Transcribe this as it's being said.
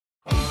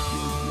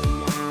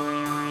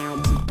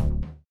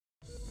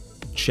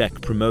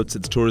Czech promotes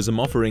its tourism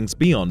offerings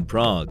beyond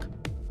Prague.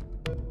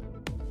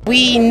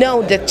 We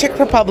know that Czech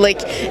Republic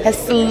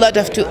has a lot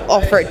to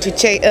offer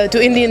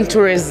to Indian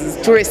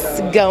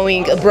tourists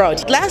going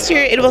abroad. Last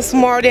year it was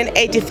more than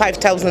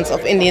 85,000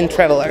 of Indian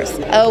travelers.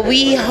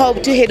 We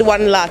hope to hit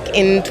 1 lakh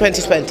in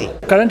 2020.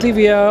 Currently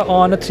we are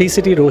on a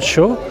 3-city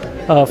roadshow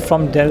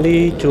from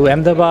Delhi to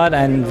Ahmedabad,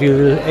 and we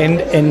will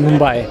end in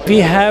Mumbai. We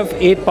have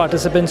 8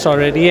 participants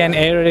already, and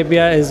Air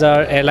Arabia is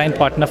our airline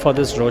partner for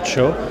this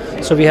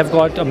roadshow. So we have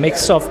got a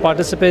mix of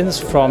participants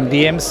from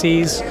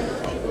DMCs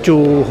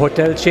to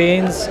hotel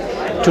chains,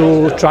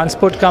 to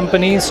transport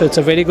companies, so it's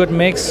a very good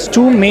mix.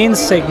 2 main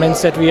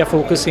segments that we are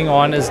focusing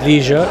on is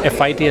leisure,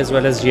 FIT as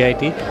well as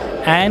GIT,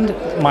 and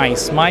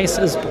MICE. MICE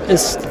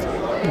is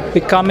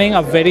becoming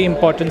a very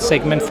important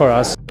segment for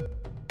us.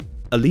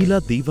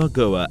 Alila, Diwa,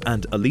 Goa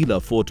and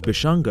Alila Fort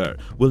Bishangarh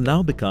will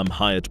now become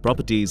Hyatt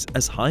properties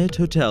as Hyatt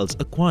Hotels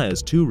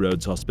acquires Two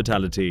Roads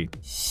Hospitality.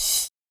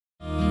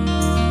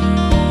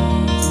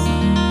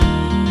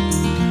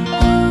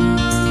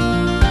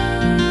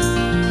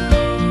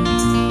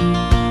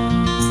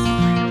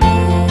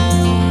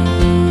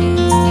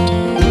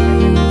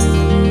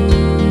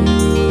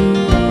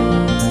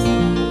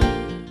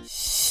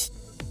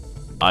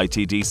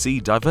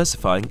 ITDC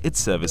diversifying its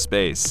service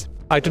base.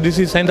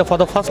 ITDC signed for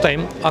the first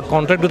time a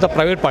contract with the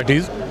private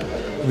parties.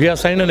 We have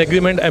signed an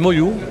agreement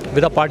MOU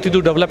with a party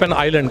to develop an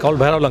island called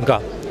VERONIKA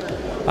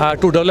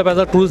to develop as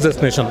a tourist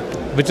destination,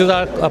 which is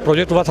a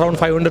project worth around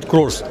 500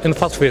 crores in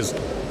first phase.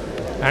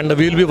 And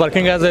we will be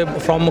working as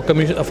from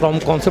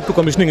concept to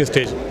commissioning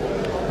stage.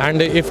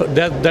 And if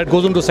that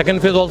goes into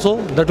second phase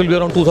also, that will be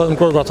around 2,000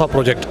 crores worth of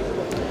project.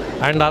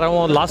 And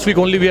around last week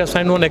only we have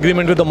signed one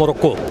agreement with the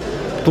Morocco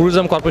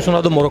Tourism Corporation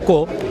of the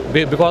Morocco,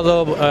 because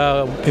of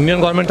Indian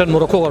government and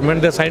Morocco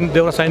government,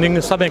 they were signing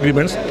some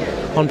agreements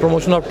on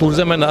promotion of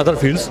tourism and other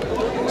fields.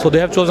 So they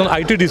have chosen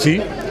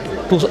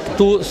ITDC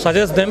to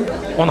suggest them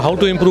on how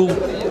to improve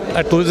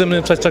tourism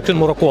infrastructure in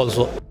Morocco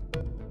also.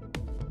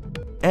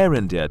 Air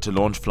India to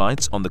launch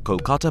flights on the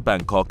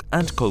Kolkata-Bangkok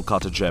and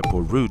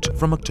Kolkata-Jaipur route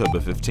from October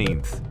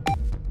 15th.